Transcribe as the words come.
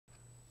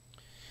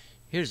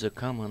Here's a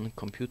common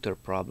computer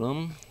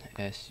problem.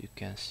 As you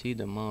can see,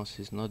 the mouse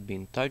is not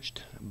being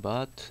touched,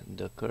 but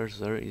the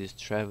cursor is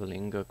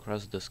traveling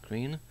across the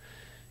screen.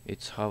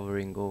 It's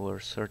hovering over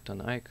certain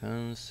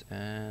icons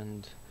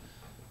and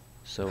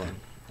so on.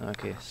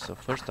 Okay, so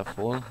first of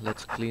all,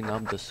 let's clean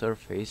up the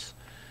surface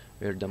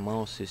where the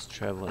mouse is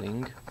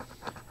traveling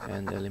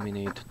and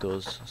eliminate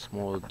those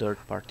small dirt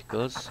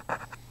particles.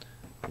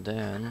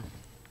 Then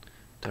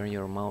turn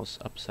your mouse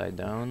upside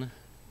down,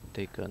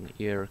 take an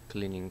ear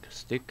cleaning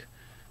stick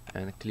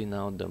and clean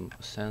out the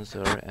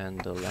sensor and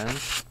the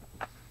lens,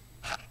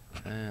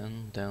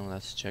 and then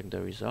let's check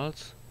the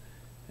results.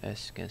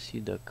 As you can see,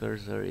 the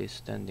cursor is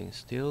standing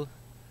still,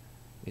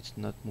 it's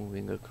not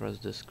moving across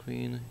the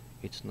screen,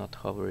 it's not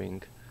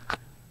hovering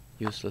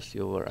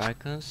uselessly over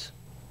icons,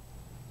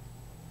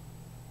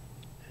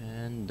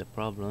 and the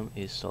problem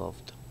is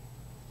solved.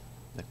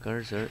 The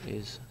cursor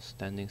is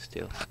standing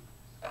still.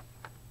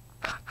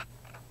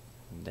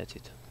 That's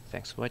it.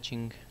 Thanks for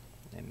watching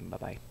and bye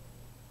bye.